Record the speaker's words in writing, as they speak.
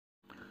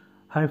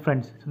Hi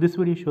friends, so this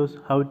video shows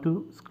how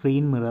to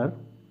screen mirror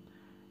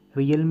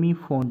Realme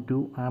phone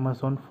to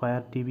Amazon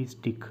Fire TV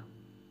stick.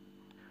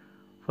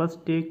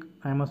 First take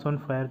Amazon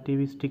Fire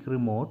TV stick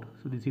remote.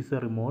 So this is a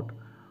remote.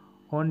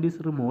 On this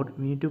remote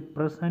we need to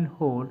press and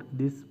hold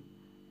this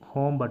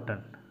home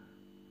button.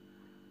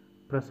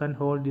 Press and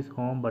hold this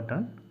home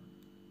button.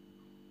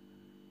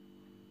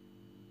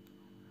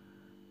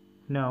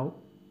 Now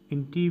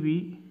in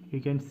TV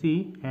you can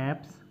see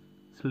apps,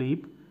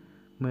 sleep,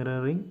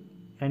 mirroring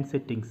and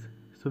settings.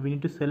 So we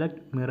need to select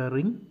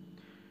mirroring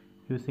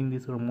using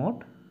this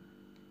remote,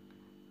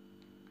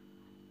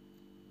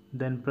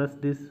 then press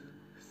this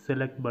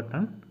select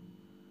button.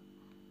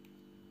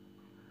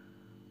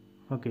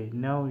 Okay,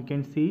 now you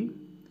can see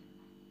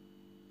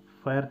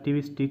Fire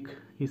TV stick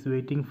is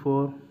waiting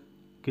for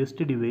guest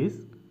device.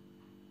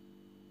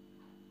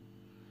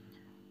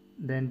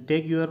 Then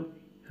take your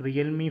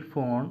Realme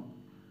phone,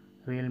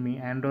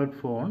 Realme Android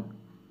phone,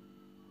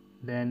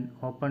 then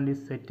open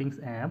this settings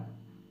app,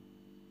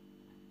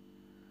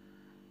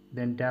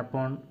 then tap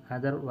on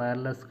other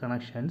wireless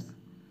connections,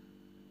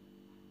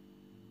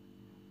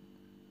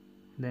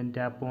 then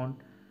tap on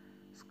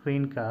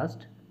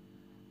screencast,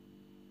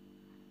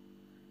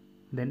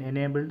 then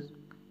enable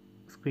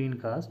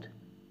screencast,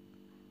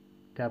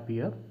 tap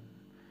here.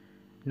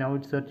 Now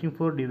it's searching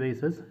for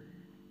devices.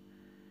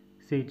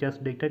 See, it has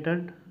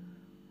detected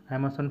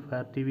Amazon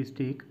Fire TV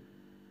stick.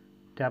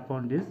 Tap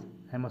on this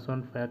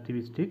Amazon Fire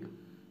TV stick.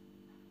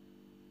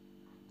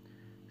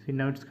 See,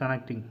 now it's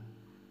connected.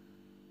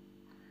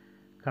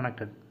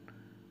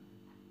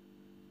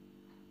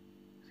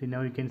 See,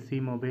 now you can see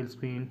mobile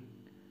screen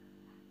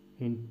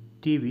in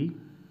TV.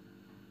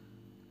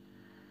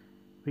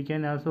 We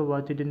can also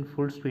watch it in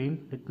full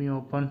screen. Let me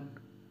open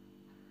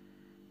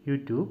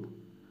YouTube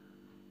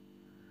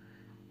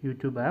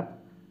app.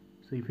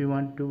 So if you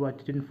want to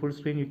watch it in full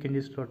screen, you can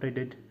just rotate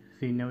it.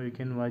 See, now you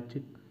can watch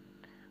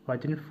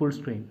it in full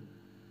screen.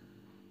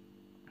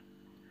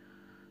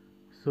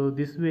 So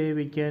this way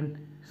we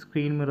can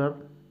screen mirror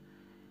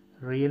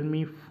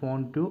Realme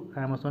phone to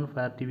Amazon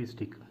Fire TV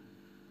stick.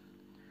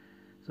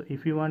 So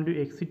if you want to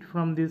exit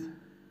from this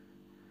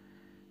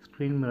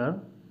screen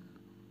mirror,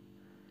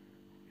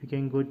 you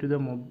can go to the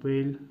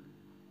mobile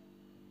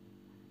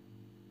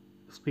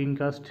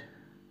screencast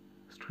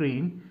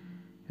screen.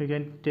 You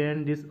can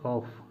turn this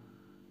off.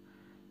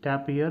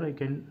 Tap here, you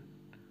can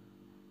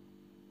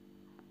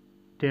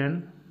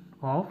turn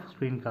off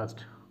screencast,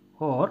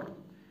 or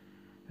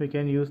you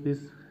can use this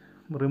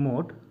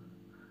remote,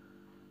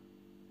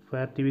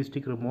 Fire TV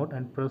stick remote,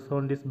 and press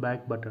on this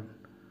back button.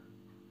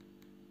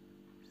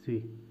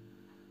 See,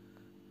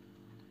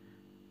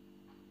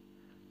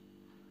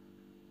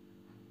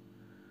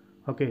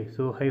 okay,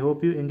 so I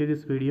hope you enjoy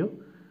this video.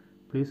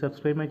 Please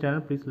subscribe my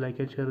channel, please like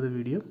and share the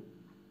video.